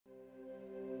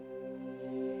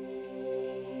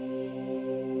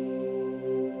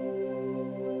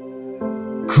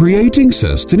Creating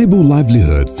sustainable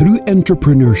livelihood through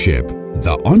entrepreneurship,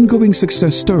 the ongoing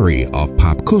success story of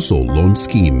PAPCOSO loan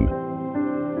scheme.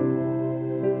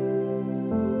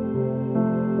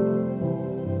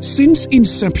 Since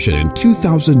inception in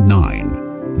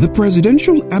 2009, the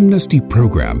Presidential Amnesty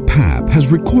Program (PAP)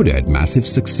 has recorded massive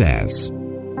success.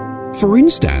 For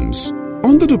instance,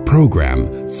 under the program,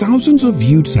 thousands of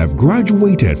youths have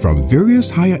graduated from various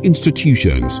higher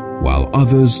institutions, while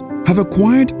others have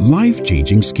acquired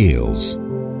life-changing skills.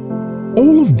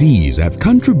 All of these have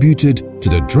contributed to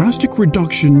the drastic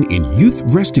reduction in youth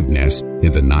restiveness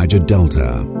in the Niger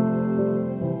Delta.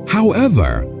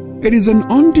 However, it is an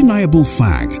undeniable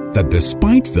fact that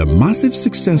despite the massive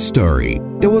success story,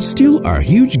 there was still a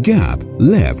huge gap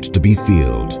left to be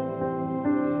filled.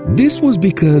 This was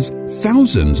because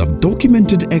thousands of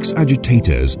documented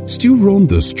ex-agitators still roam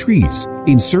the streets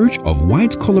in search of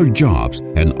white-collar jobs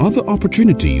and other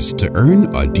opportunities to earn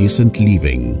a decent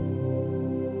living.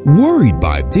 Worried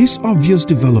by this obvious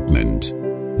development,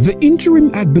 the interim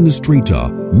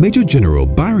administrator, Major General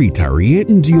Barry Tarie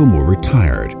Ndiomo,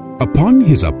 retired upon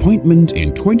his appointment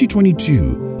in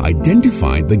 2022,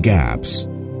 identified the gaps.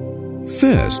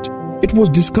 First, it was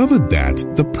discovered that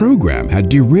the program had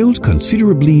derailed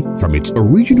considerably from its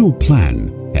original plan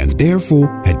and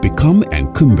therefore had become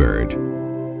encumbered.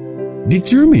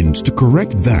 Determined to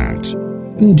correct that,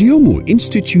 Ndiomo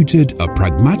instituted a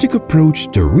pragmatic approach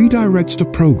to redirect the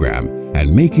program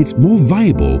and make it more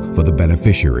viable for the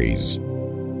beneficiaries.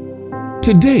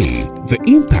 Today, the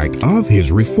impact of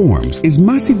his reforms is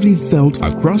massively felt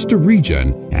across the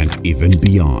region and even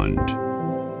beyond.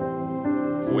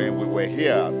 When we were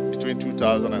here between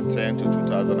 2010 to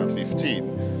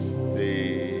 2015,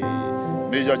 the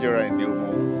Major General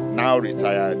Ndiomo, now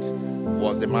retired,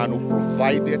 was the man who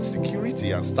provided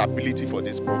security and stability for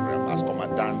this program as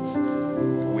commandant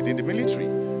within the military.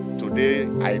 Today,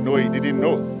 I know he didn't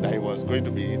know that he was going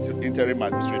to be interim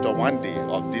administrator one day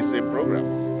of this same program.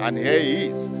 And here he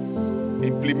is,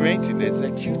 implementing,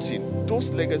 executing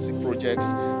those legacy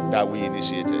projects that we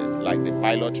initiated, like the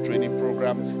pilot training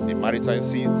program, the maritime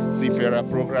seafarer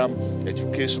program,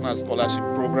 educational scholarship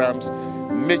programs,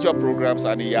 major programs,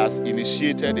 and he has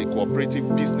initiated a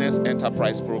cooperative business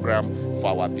enterprise program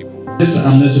for our people. This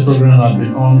Amnesty program has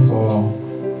been on for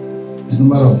a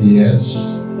number of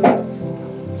years.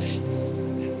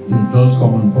 You've just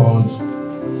come on board,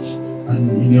 and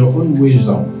in your own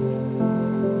wisdom,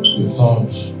 you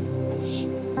thought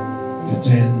the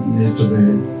thing needs to be,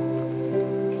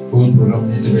 whole program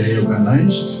needs to be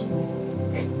reorganized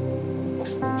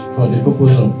for the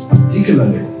purpose of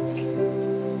particularly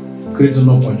creating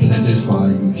opportunities for our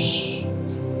youth,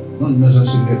 not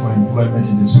necessarily for employment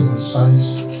in the civil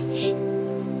science,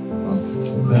 but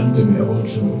for them to be able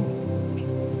to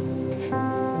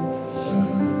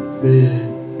be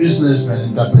businessmen,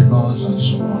 entrepreneurs, and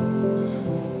so on.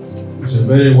 It's a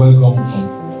very welcome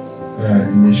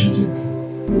initiative.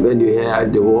 When you hear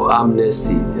the word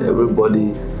amnesty,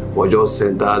 everybody was just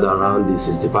centered around the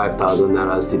 65,000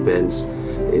 naira stipends,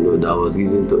 that was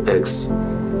given to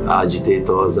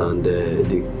ex-agitators and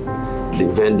the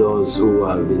vendors who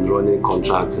have been running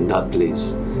contracts in that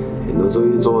place. So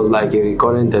it was like a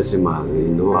recurring decimal,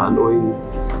 and owing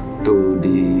to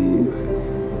the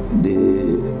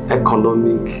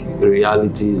economic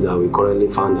realities that we currently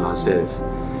find ourselves,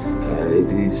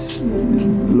 it is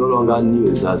no longer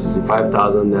news that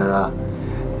 65,000 naira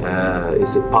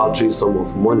is a paltry sum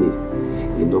of money,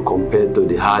 compared to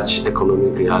the harsh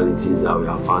economic realities that we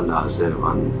have found ourselves.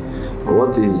 And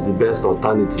what is the best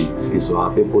alternative is for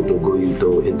our people to go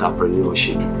into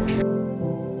entrepreneurship.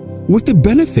 With the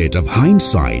benefit of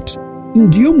hindsight,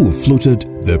 Ndiomo floated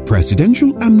the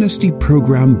Presidential Amnesty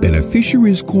Program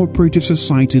Beneficiaries Cooperative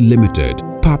Society Limited,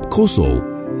 PAPCOSO,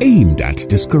 aimed at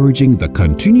discouraging the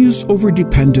continuous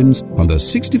overdependence on the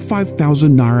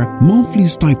 65,000 naira monthly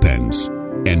stipends,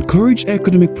 encourage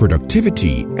economic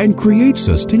productivity, and create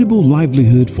sustainable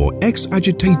livelihood for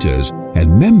ex-agitators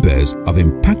and members of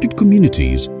impacted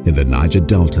communities in the Niger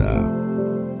Delta.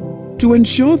 To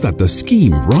ensure that the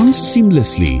scheme runs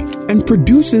seamlessly and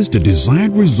produces the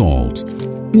desired result,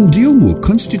 Ndiomo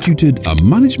constituted a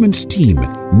management team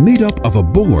made up of a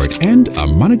board and a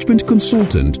management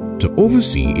consultant to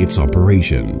oversee its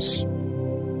operations.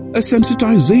 A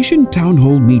sensitization town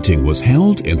hall meeting was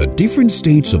held in the different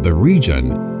states of the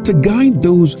region to guide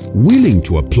those willing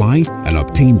to apply and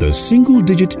obtain the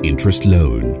single-digit interest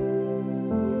loan.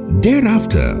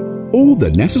 Thereafter, all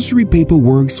the necessary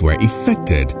paperwork were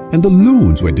effected and the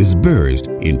loans were disbursed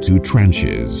in 2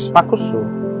 tranches.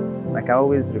 PAPCOSO, like I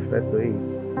always refer to it,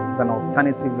 is an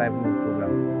alternative livelihood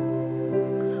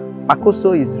program.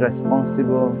 PAPCOSO is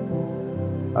responsible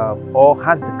or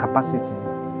has the capacity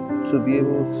to be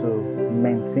able to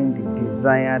maintain the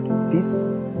desired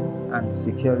peace and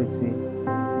security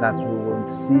that we will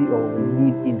see or will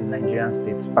need in the Nigerian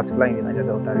state, particularly in the Niger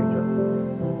Delta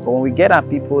region. But when we get our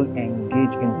people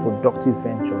engaged in productive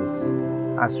ventures,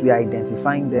 as we are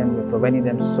identifying them, we're providing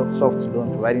them soft loan,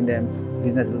 providing them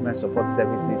business development support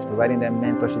services, providing them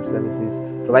mentorship services,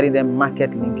 providing them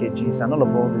market linkages, and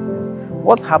all these things.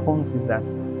 What happens is that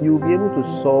you will be able to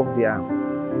solve their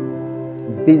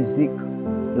basic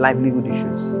livelihood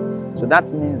issues. So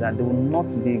that means that they will not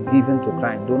be given to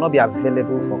crime. They will not be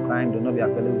available for crime. They will not be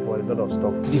available for a lot of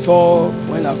stuff. Before,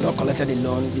 when I've not collected the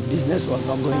loan, the business was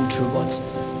not going through. But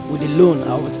with the loan,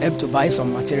 I was able to buy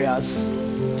some materials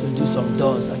to do some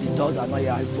doors. And the doors are not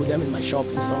here. I put them in my shop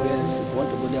in somewhere else. If you want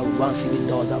to go there, we go and see the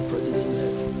doors I'm producing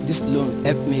there. This loan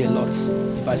helped me a lot.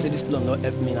 If I say this loan not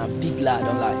helped me, I'm big glad. I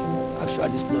don't lie.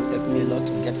 Actually, this loan helped me a lot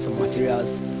to get some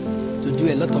materials, to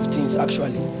do a lot of things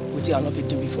actually. Which I not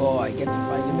do before. I get to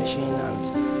find the machine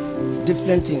and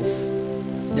different things.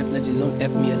 Definitely loan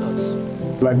helped me a lot.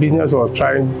 My business was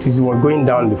going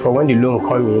down before when the loan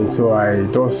came in, so I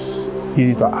just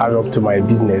used it to add up to my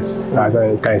business. As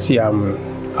you can see, I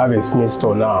have a small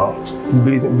store now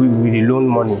with the loan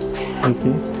money.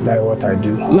 Okay, that's what I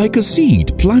do. Like a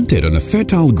seed planted on a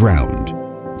fertile ground,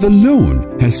 the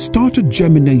loan has started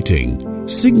germinating,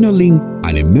 signaling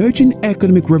an emerging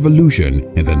economic revolution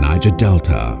in the Niger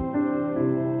Delta.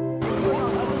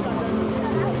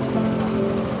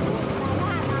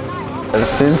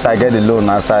 Since I get the loan,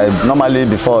 as I normally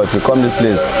before, if you come this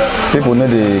place, people know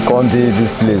they can't do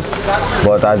this place.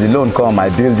 But as the loan come, I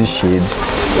build this shade.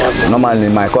 Normally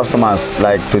my customers,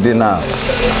 like today now,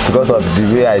 because of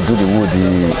the way I do the wood,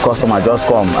 the customer just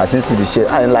come. I see the shade,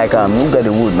 I like you get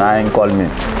the wood, now I call me,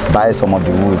 buy some of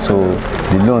the wood. So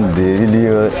the loan, they really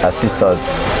assist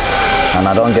us. And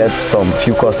I don't get some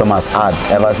few customers add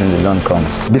ever since the loan come.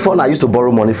 Before now, I used to borrow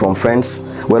money from friends,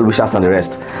 well-wishers and the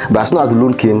rest. But as soon as the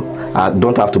loan came, I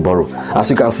don't have to borrow. As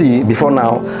you can see, before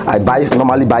now, I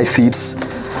normally buy feeds.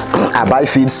 I buy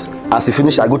feeds. As you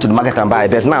finish, I go to the market and buy.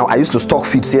 But now, I used to stock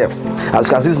feeds here. As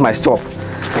you can see, this is my stock.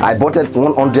 I bought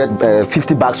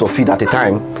 150 bags of feed at a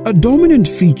time. A dominant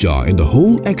feature in the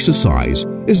whole exercise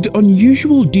is the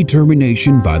unusual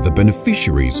determination by the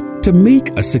beneficiaries to make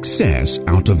a success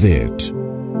out of it.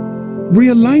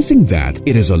 Realizing that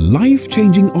it is a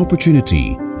life-changing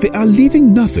opportunity, they are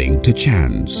leaving nothing to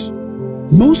chance.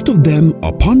 Most of them,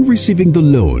 upon receiving the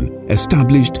loan,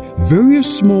 established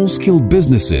various small-scale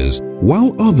businesses,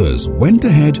 while others went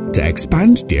ahead to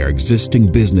expand their existing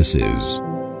businesses.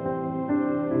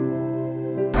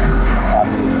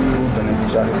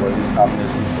 For this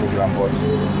Amnesty program, but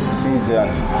since then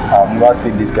I've never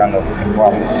seen this kind of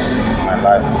empowerment in my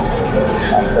life.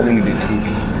 I'm telling you the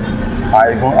truth.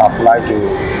 I even applied to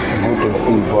go to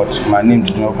school, but my name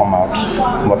did not come out.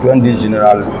 But when this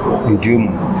general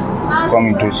Njumu come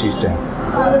into the system,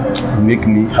 it make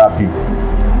me happy.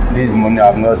 This money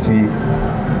I've not seen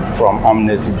from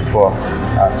Amnesty before.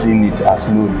 I've seen it as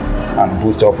loan and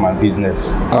boost up my business.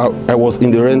 I was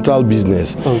in the rental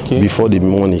business before the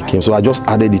money came, so I just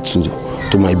added it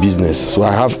to my business. So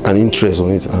I have an interest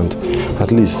on it, and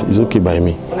at least it's okay by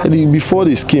me. Before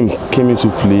the scheme came into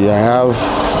play, I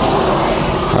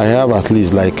have at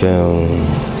least like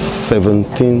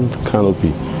 17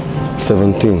 canopy,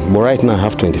 17. But right now I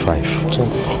have 25.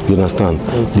 You understand?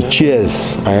 The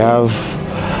chairs I have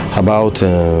about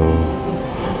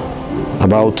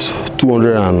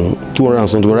 200 and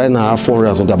something. Right now I have 400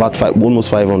 and something, about almost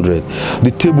 500.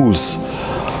 The tables,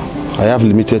 I have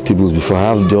limited tables before.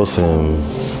 I have just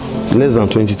less than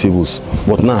 20 tables,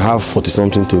 but now I have 40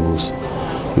 something tables.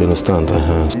 You understand?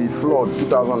 The flood,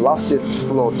 2000, last year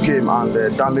flood came and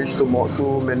damaged so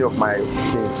many of my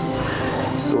things.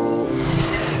 So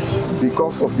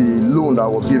because of the loan that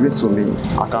was given to me,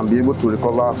 I can be able to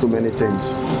recover so many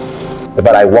things.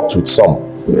 But I worked with some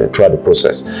throughout the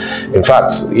process. In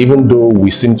fact, even though we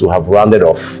seem to have rounded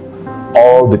off,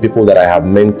 all the people that I have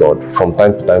mentored from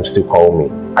time to time still call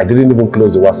me. I didn't even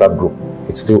close the WhatsApp group.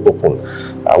 It's still open.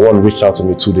 One reached out to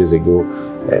me 2 days ago.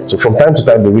 So from time to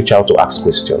time, they reach out to ask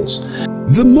questions.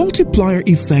 The multiplier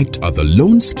effect of the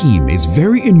loan scheme is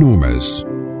very enormous.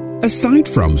 Aside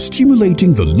from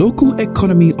stimulating the local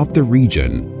economy of the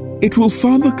region, it will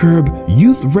further curb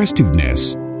youth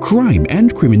restiveness, crime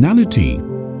and criminality,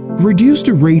 reduce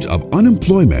the rate of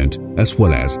unemployment as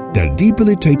well as the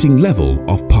debilitating level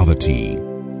of poverty.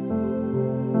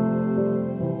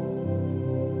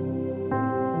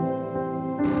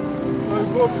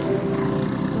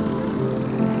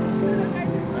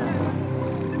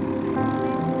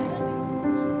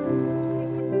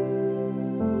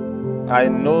 I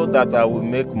know that I will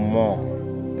make more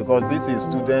because this is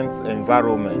student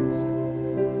environment.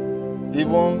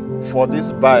 Even for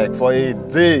this bike, for a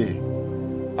day,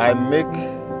 I make,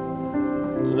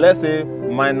 let's say,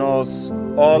 minus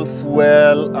all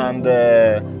fuel and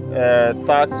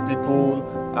tax people,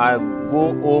 I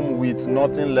go home with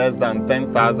nothing less than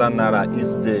 10,000 naira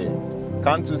each day.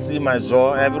 Can't you see my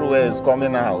jaw? Everywhere is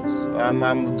coming out.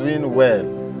 I'm doing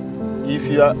well. If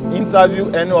you interview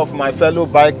any of my fellow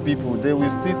bike people, they will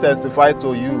still testify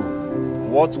to you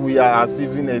what we are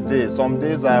achieving a day. Some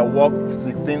days I work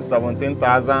 16,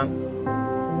 17,000,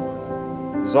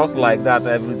 just like that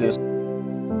every day.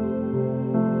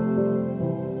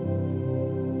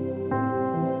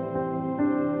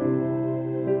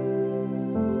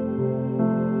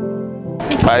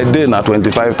 By day na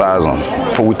 25,000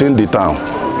 for within the town.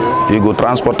 You go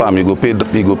transport them, you go pay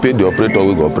the operator,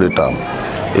 we go operate them.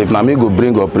 If na me go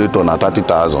bring operator na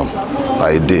 30,000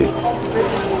 by day.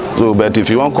 So, but if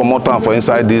you want come out town for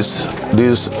inside this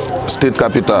state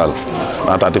capital,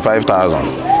 na 35,000.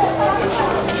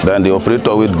 Then the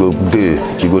operator will go day,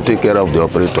 you go take care of the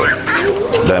operator.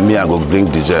 Then me I go bring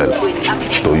diesel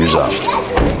to use them.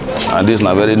 And this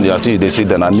na very new. They see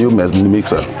then a new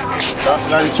mixer.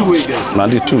 92 again.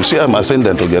 92. See, I must send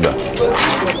them together.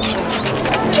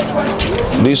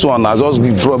 This one I just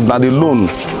drop now the loan.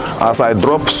 As I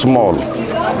drop small,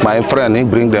 my friend he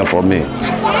bring them for me.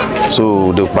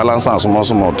 So the balance and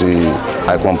small till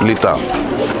I complete them.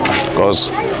 Because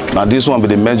now this one be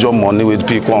the major money with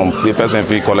people, the person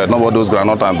fee collect. Not all those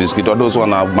granite and biscuit. Or those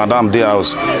one are Madam the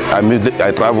house.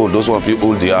 I travel. Those one people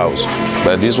hold the house.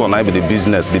 But this one I be the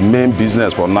business, the main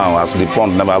business for now, as the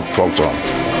fund never function.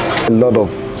 A lot of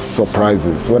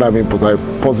surprises. When I mean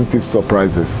positive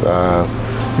surprises,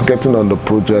 getting on the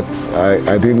project,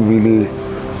 I didn't really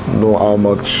know how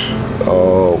much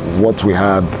what we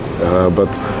had,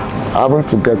 but having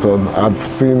to get on, I've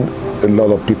seen a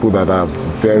lot of people that are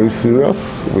very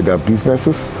serious with their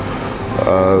businesses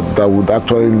that would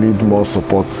actually need more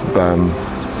support than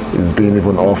is being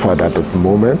even offered at the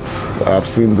moment. I've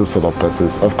seen those sort of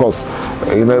persons. Of course,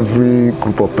 in every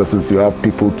group of persons, you have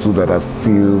people too that are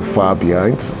still far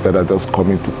behind, that are just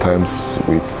coming to terms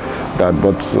with that.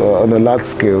 But on a large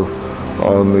scale,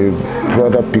 on a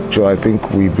broader picture, I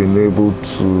think we've been able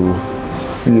to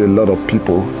see a lot of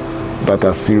people that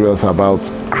are serious about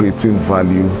creating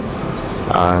value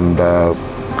and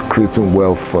creating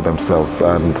wealth for themselves,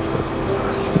 and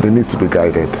they need to be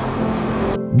guided.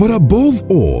 But above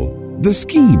all, the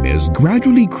scheme is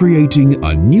gradually creating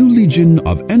a new legion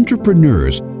of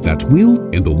entrepreneurs that will,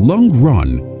 in the long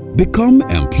run, become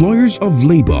employers of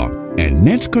labor and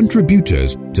net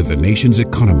contributors to the nation's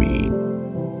economy.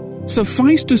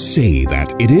 Suffice to say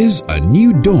that it is a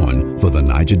new dawn for the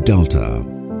Niger Delta.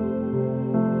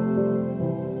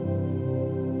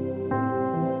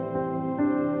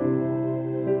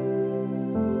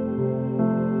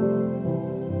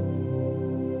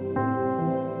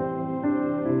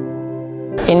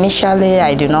 Initially,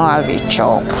 I did not have a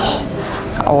job.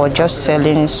 I was just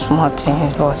selling small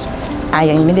things, but I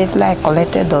immediately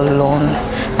collected the loan.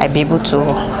 I be able to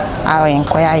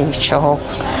inquire a shop,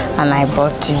 and I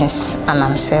bought things, and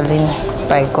I'm selling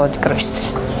by God's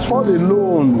grace. For the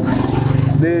loan,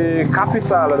 the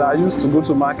capital that I used to go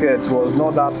to market was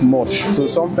not that much. So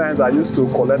sometimes I used to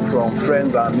collect from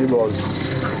friends and neighbors.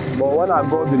 But when I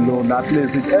got the loan, at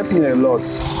least it helped me a lot.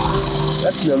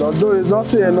 Though it's not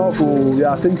still enough, we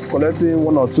are still collecting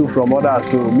one or two from others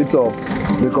to meet up,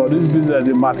 because this business,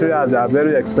 the materials are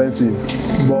very expensive,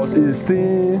 but it's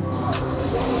still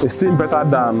better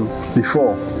than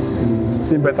before.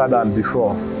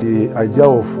 The idea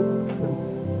of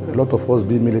a lot of us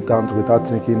being militant without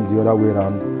thinking the other way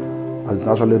around has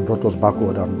naturally brought us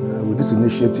backward, and with this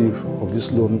initiative of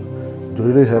this loan, to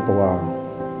really help our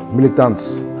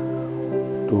militants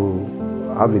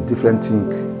to have a different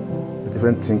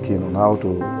thinking on how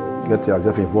to get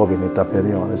yourself involved in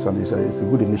entrepreneurship, and it's a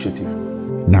good initiative.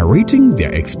 Narrating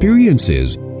their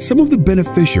experiences, some of the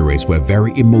beneficiaries were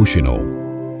very emotional.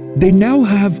 They now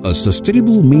have a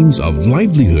sustainable means of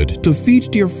livelihood to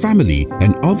feed their family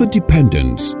and other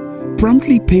dependents,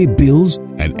 promptly pay bills,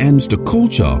 and ends the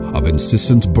culture of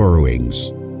incessant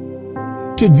borrowings.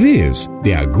 To this,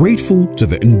 they are grateful to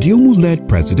the Ndiomu-led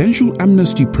Presidential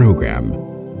Amnesty Program.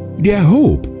 Their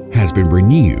hope has been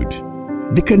renewed.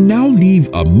 They can now live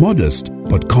a modest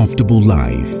but comfortable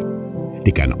life.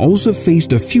 They can also face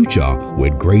the future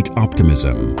with great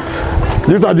optimism.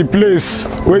 These are the place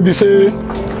where they say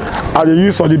are the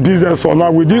use of the business for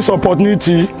now. With this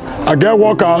opportunity, I get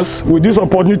workers with this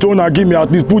opportunity to give me,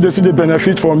 at least put they see the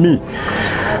benefit from me.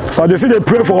 So they see they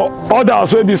pray for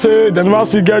others when they say they never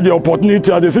see get the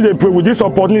opportunity, and they see they pray with this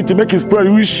opportunity make it spread,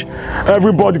 wish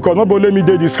everybody, because nobody let me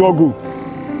do the struggle.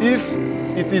 If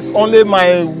it is only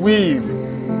my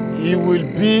will, he will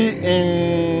be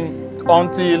in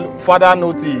until further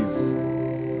notice.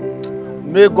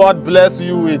 May God bless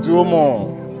you with Jomo.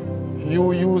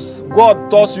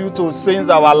 God taught you to change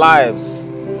our lives.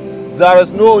 There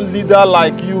is no leader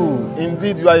like you.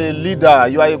 Indeed, you are a leader.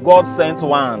 You are a God-sent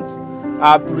one.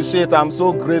 I appreciate. I'm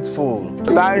so grateful.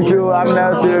 Thank you,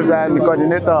 Amnesty and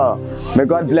coordinator. May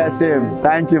God bless him.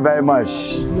 Thank you very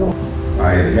much.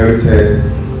 I inherited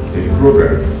a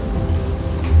program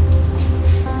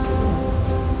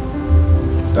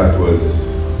that was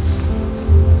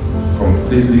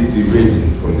completely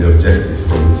deranging from the objectives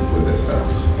for which it was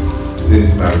established.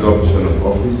 Since my assumption of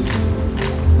office,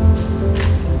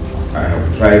 I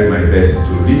have tried my best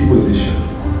to reposition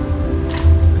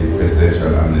the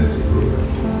presidential amnesty program.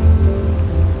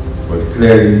 But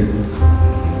clearly,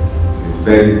 it's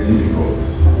very difficult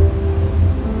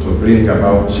to bring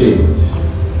about change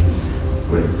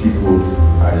when people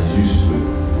are used to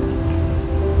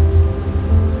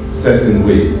certain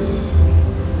ways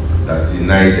that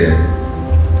deny them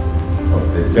of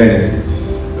the benefits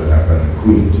that have been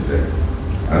accruing to them.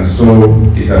 And so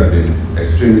it has been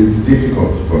extremely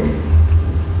difficult for me.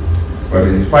 But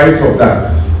in spite of that,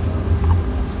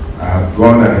 I have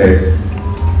gone ahead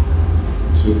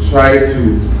to try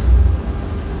to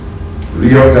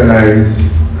reorganize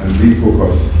and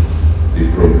refocus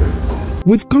the program.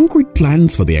 With concrete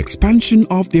plans for the expansion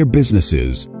of their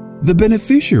businesses, the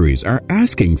beneficiaries are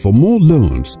asking for more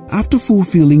loans after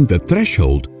fulfilling the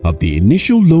threshold of the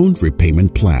initial loan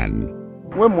repayment plan.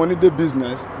 When money the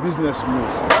business move.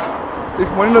 If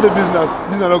money not the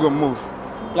business not gonna move.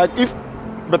 Like if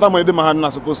better money the my hand now,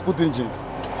 suppose put engine.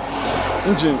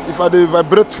 If I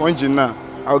vibrate for engine now,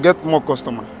 I'll get more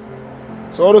customer.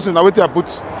 So all those things I wait I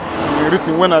put in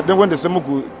written when the same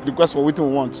go request for what we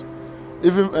want.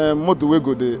 Even motorway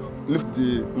go they lift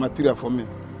the material for me.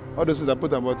 All those things I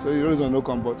put about, so you don't know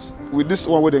come, but with this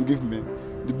one what they give me,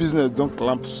 the business don't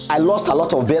clamp. I lost a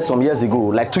lot of beds some years ago.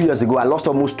 Like 2 years ago, I lost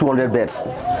almost 200 beds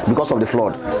because of the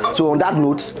flood. So on that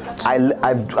note, I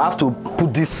have to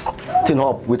put this thing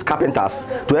up with carpenters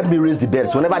to help me raise the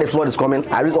beds. Whenever the flood is coming,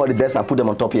 I raise all the beds and put them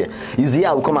on top here. It's here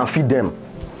I will come and feed them.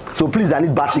 So please, I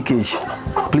need battery cage.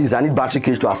 Please, I need battery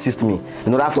cage to assist me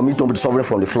in order for me to be suffering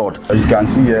from the flood. As you can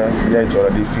see here it's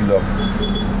already filled up.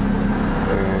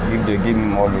 If they give me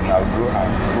more loan, I'll go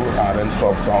and rent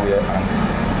shop somewhere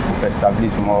and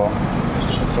establish more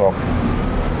shop.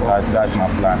 That's my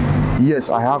plan. Yes,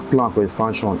 I have plan for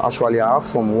expansion. Actually, I have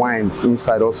some wines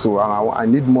inside also, and I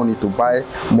need money to buy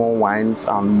more wines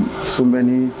and so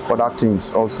many other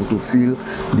things also to fill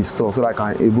the store so that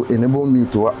I can enable me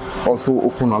to also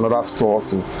open another store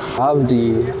also. I have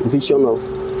the vision of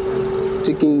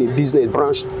taking a business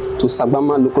branch to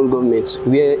Sagbama local government,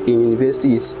 where a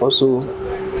university is also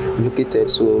located.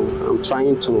 So I'm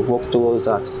trying to work towards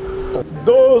that.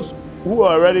 Those who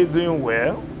are already doing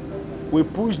well, we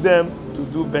push them to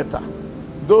do better.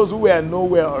 Those who are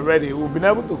nowhere already, we've been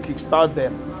able to kickstart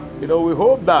them. We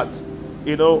hope that,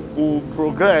 we'll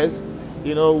progress,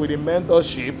 with the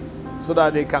mentorship so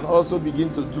that they can also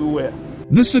begin to do well.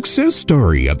 The success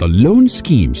story of the loan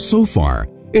scheme so far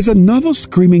is another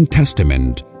screaming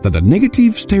testament that the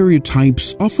negative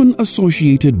stereotypes often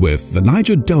associated with the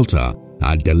Niger Delta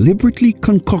are deliberately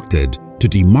concocted to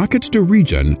demarket the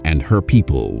region and her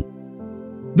people.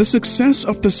 The success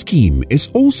of the scheme is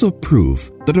also proof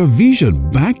that a vision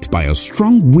backed by a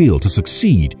strong will to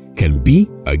succeed can be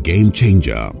a game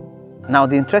changer. Now,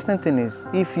 the interesting thing is,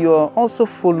 if you're also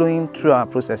following through our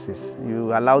processes,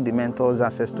 you allow the mentors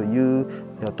access to you,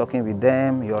 you're talking with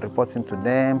them, you're reporting to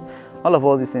them,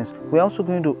 all these things, we're also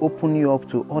going to open you up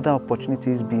to other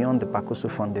opportunities beyond the Pacoso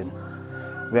funding.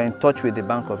 We're in touch with the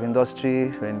Bank of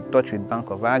Industry, we're in touch with Bank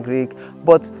of Agric,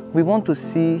 but we want to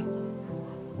see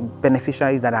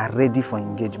beneficiaries that are ready for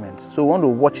engagement. So we want to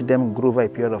watch them grow over a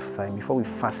period of time before we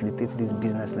facilitate these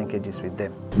business linkages with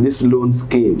them. This loan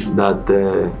scheme that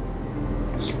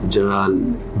General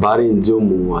Barry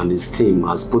Ndiomu and his team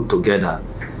has put together,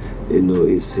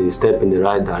 is a step in the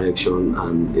right direction,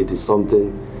 and it is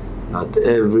something that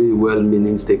every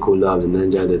well-meaning stakeholder of the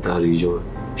Niger Delta region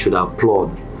should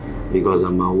applaud, because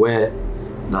I'm aware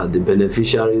that the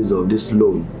beneficiaries of this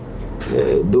loan,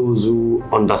 those who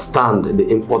understand the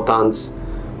importance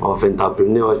of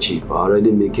entrepreneurship, are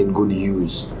already making good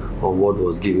use of what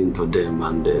was given to them,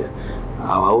 and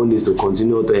Our own is to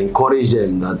continue to encourage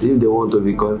them that if they want to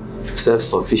become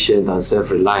self-sufficient and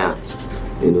self-reliant,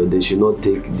 they should not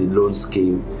take the loan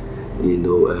scheme,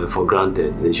 for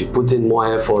granted. They should put in more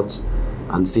effort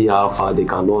and see how far they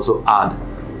can also add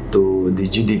to the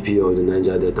GDP of the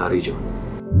Niger Delta region.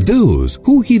 Those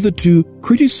who hitherto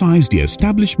criticized the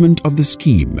establishment of the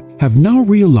scheme have now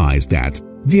realized that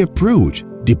the approach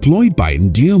deployed by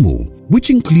Ndiomu, which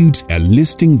includes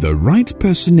enlisting the right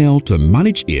personnel to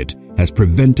manage it, has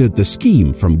prevented the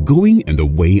scheme from going in the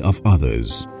way of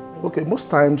others. Okay, most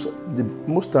times the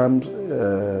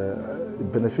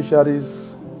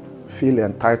beneficiaries feel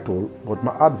entitled, but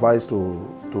my advice to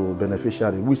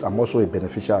beneficiary, which I'm also a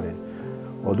beneficiary,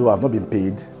 although I've not been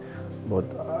paid, but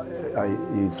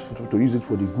is to use it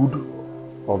for the good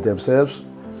of themselves,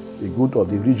 the good of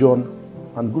the region,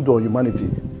 and good of humanity.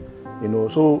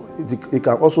 So it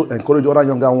can also encourage other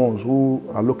younger ones who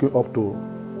are looking up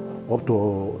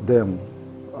to them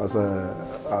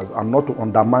and not to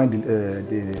undermine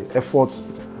the efforts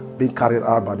being carried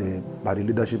out by the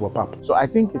leadership of PAP. So I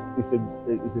think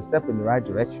it's a step in the right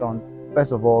direction.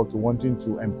 First of all, to wanting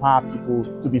to empower people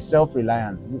to be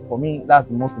self-reliant. For me, that's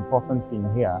the most important thing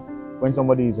here. When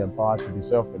somebody is empowered to be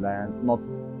self-reliant, not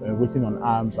waiting on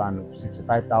arms and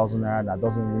 65,000 naira that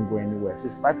doesn't even go anywhere.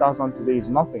 65,000 today is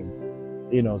nothing,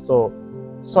 So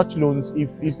such loans, if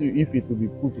it will be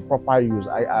put to proper use,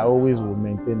 I always will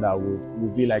maintain that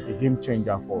will be like a game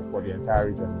changer for the entire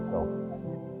region itself.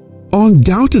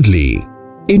 Undoubtedly,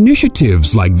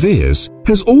 initiatives like this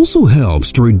has also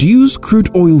helped to reduce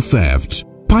crude oil theft,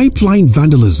 pipeline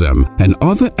vandalism, and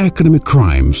other economic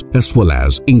crimes, as well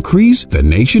as increase the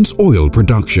nation's oil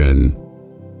production.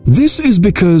 This is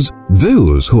because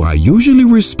those who are usually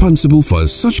responsible for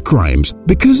such crimes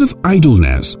because of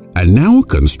idleness are now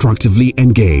constructively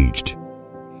engaged.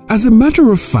 As a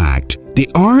matter of fact, they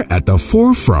are at the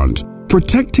forefront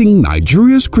protecting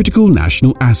Nigeria's critical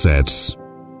national assets.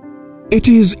 It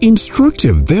is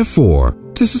instructive, therefore,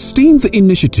 to sustain the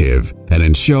initiative and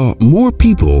ensure more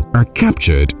people are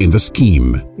captured in the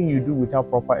scheme. Anything you do without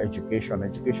proper education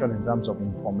in terms of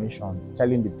information,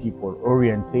 telling the people,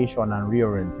 orientation and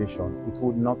reorientation, it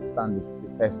would not stand the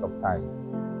test of time.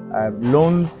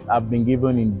 Loans have been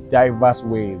given in diverse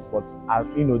ways, but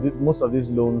most of these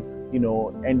loans,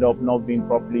 end up not being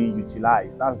properly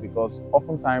utilized. That's because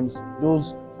oftentimes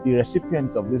the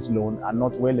recipients of this loan are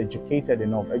not well educated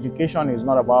enough. Education is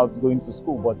not about going to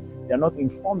school, but they're not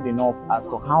informed enough as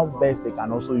to how best they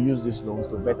can also use these loans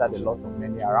to better the loss of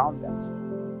many around them.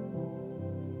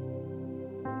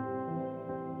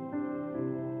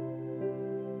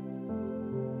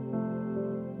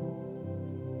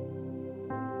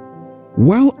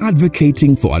 While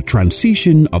advocating for a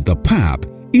transition of the PAP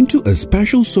into a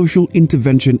special social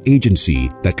intervention agency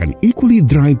that can equally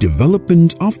drive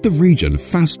development of the region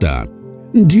faster,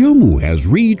 Ndiomu has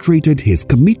reiterated his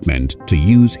commitment to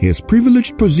use his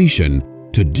privileged position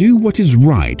to do what is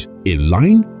right in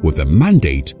line with the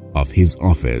mandate of his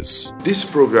office. This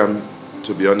program,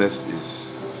 to be honest,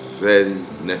 is very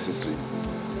necessary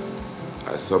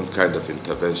as some kind of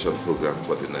intervention program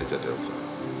for the Niger Delta.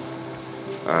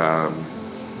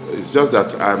 It's just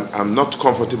that I'm not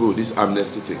comfortable with this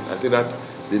Amnesty thing. I think that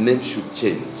the name should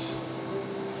change.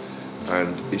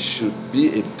 And it should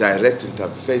be a direct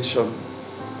intervention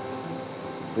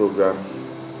program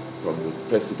from the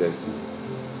presidency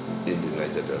in the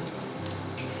Niger Delta.